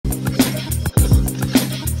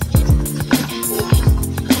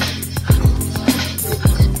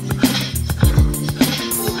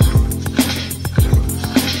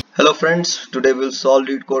friends, today we'll solve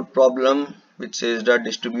Leetcode problem which says that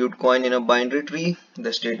distribute coin in a binary tree.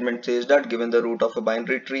 The statement says that given the root of a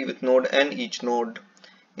binary tree with node n, each node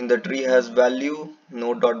in the tree has value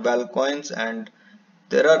node.val coins and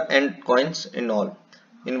there are n coins in all.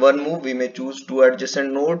 In one move we may choose two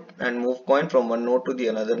adjacent nodes and move coin from one node to the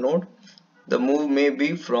another node. The move may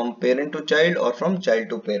be from parent to child or from child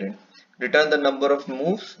to parent. Return the number of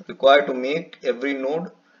moves required to make every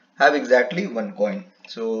node have exactly one coin.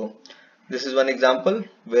 So this is one example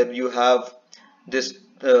where you have this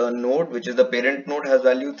node which is the parent node has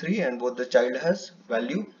value 3 and both the child has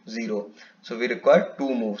value 0. So we require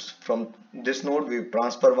two moves. From this node we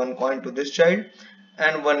transfer one coin to this child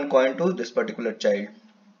and one coin to this particular child.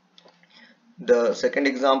 The second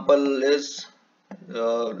example is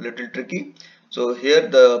little tricky. So here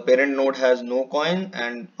the parent node has no coin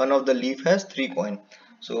and one of the leaf has 3 coin.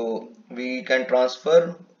 So we can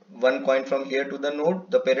transfer one coin from here to the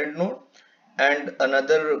node, the parent node, and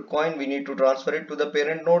another coin we need to transfer it to the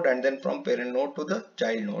parent node and then from parent node to the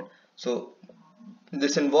child node. So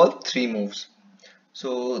this involves 3 moves.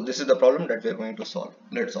 So this is the problem that we are going to solve.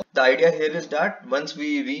 Let's solve. The idea here is that once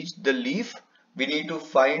we reach the leaf, we need to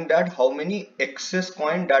find out how many excess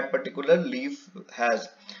coin that particular leaf has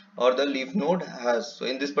or the leaf node has. So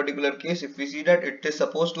in this particular case, if we see that it is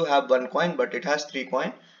supposed to have one coin but it has 3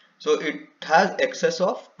 coin, so it has excess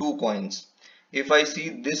of 2 coins. If I see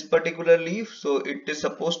this particular leaf, so it is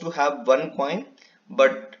supposed to have one coin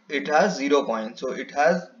but it has 0 coin, so it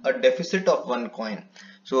has a deficit of 1 coin.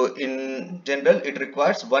 So in general it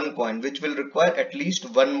requires 1 coin, which will require at least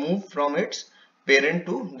one move from its parent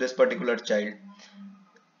to this particular child.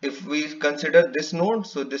 If we consider this node,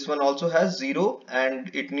 so this one also has 0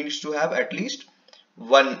 and it needs to have at least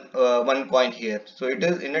one coin here, so it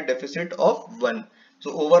is in a deficit of 1.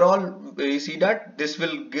 So overall we see that this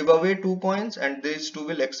will give away 2 coins and these two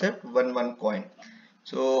will accept one coin.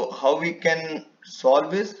 So how we can solve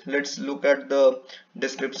this? Let's look at the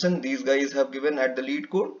description these guys have given at the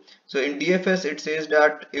Leetcode. So in DFS it says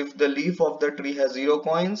that if the leaf of the tree has 0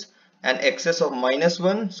 coins and excess of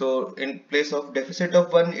 -1, so in place of deficit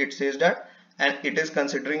of 1 it says that, and it is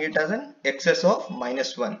considering it as an excess of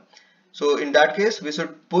 -1. So in that case we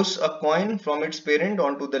should push a coin from its parent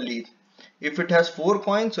onto the leaf. If it has 4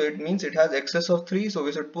 coins, so it means it has excess of 3, so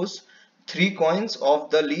we should push 3 coins of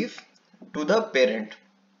the leaf to the parent.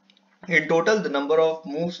 In total the number of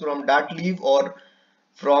moves from that leaf or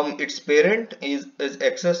from its parent is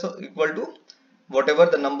excess of equal to whatever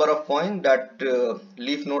the number of coin that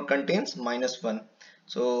leaf node contains -1.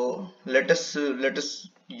 So let us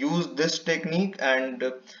use this technique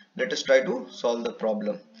and let us try to solve the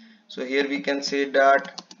problem. So here we can say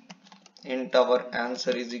that int our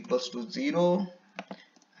answer is equals to 0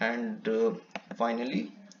 and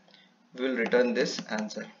finally we will return this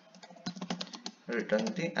answer, return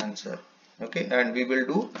the answer. Okay, and we will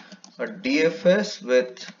do a DFS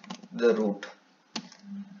with the root.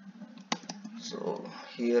 So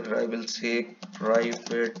here I will say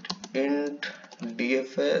private int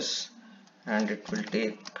DFS and it will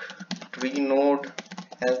take tree node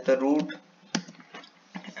as the root,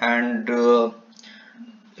 and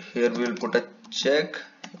here we will put a check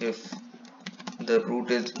if the root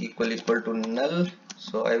is equal to null,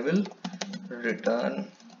 so I will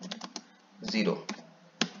return 0.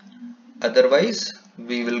 Otherwise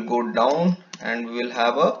we will go down and we will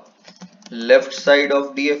have a left side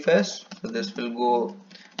of DFS. So this will go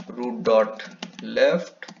root dot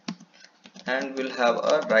left and we'll have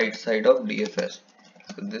a right side of DFS.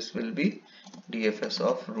 So this will be DFS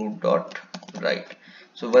of root dot right.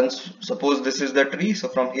 So once suppose this is the tree, so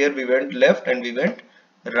from here we went left and we went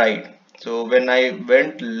right. So when I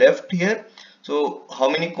went left here, so how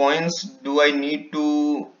many coins do I need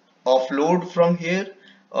to offload from here?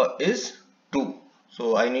 Is 2.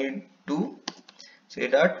 So I need to say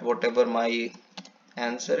that whatever my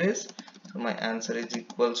answer is, so my answer is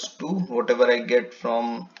equals to whatever I get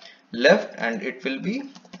from left, and it will be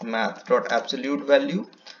math dot absolute value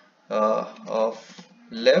of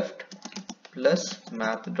left plus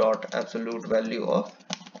math dot absolute value of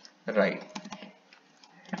right.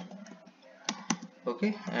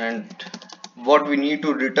 Okay, and what we need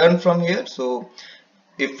to return from here, so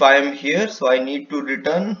if I am here, so I need to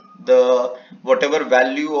return the whatever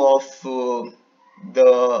value of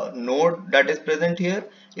the node that is present here.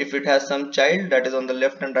 If it has some child that is on the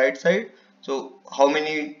left and right side, so how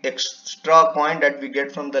many extra coin that we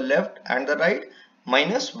get from the left and the right?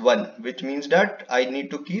 -1, which means that I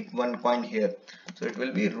need to keep one coin here. So it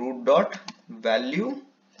will be root dot value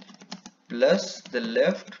plus the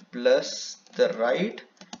left plus the right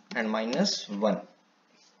and -1.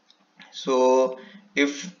 So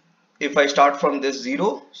if if I start from this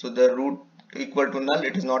 0, so the root equal to null,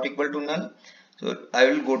 it is not equal to null. So I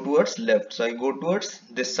will go towards left. So I go towards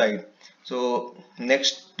this side. So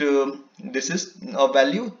next, this is a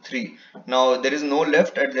value 3. Now there is no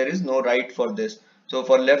left and there is no right for this. So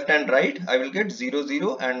for left and right, I will get 0,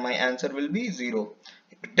 0, and my answer will be 0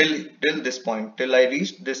 till this point, till I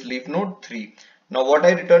reach this leaf node 3. Now what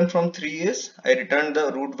I returned from 3 is, I returned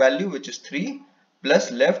the root value, which is 3,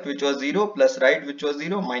 plus left, which was 0, plus right, which was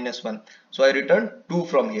 0, minus 1. So I returned 2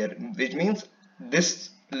 from here, which means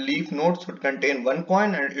this leaf node should contain 1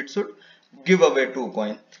 coin and it should give away 2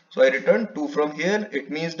 coin. So I returned 2 from here. It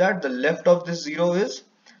means that the left of this 0 is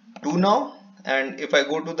 2 now, and if I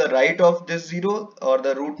go to the right of this 0 or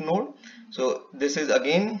the root node, so this is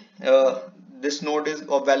again this node is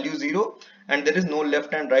of value 0 and there is no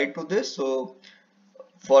left and right to this. So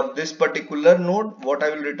for this particular node, what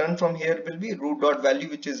I will return from here will be root dot value,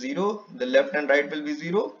 which is 0, the left and right will be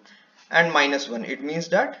 0, and minus 1. It means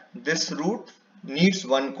that this root needs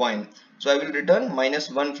 1 coin. So I will return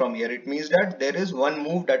minus 1 from here. It means that there is one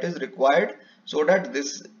move that is required so that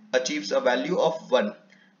this achieves a value of 1.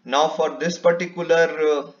 Now for this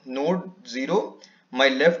particular node 0, my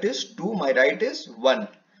left is 2, my right is 1.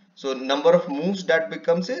 So number of moves that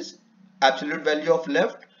becomes is absolute value of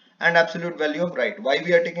left and absolute value of right. Why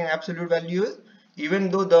we are taking absolute value is, even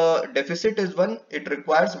though the deficit is 1, it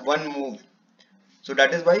requires one move. So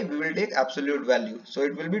that is why we will take absolute value. So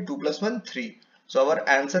it will be 2 plus 1, 3. So our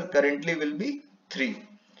answer currently will be 3.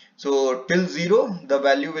 So till 0, the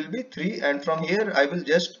value will be 3, and from here I will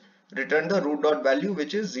just return the root dot value,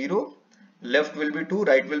 which is 0. Left will be 2,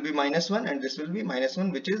 right will be minus 1, and this will be minus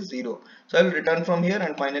 1, which is 0. So I will return from here,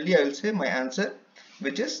 and finally I will say my answer,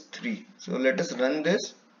 which is 3. So let us run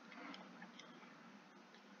this.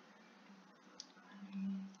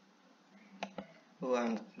 So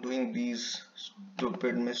I'm doing these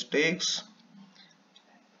stupid mistakes.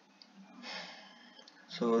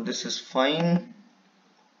 So this is fine.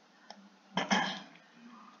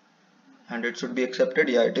 And it should be accepted.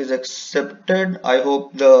 Yeah, it is accepted. I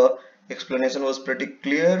hope the explanation was pretty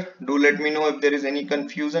clear. Do let me know if there is any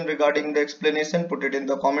confusion regarding the explanation. Put it in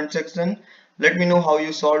the comment section. Let me know how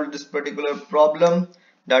you solved this particular problem.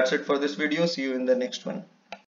 That's it for this video. See you in the next one.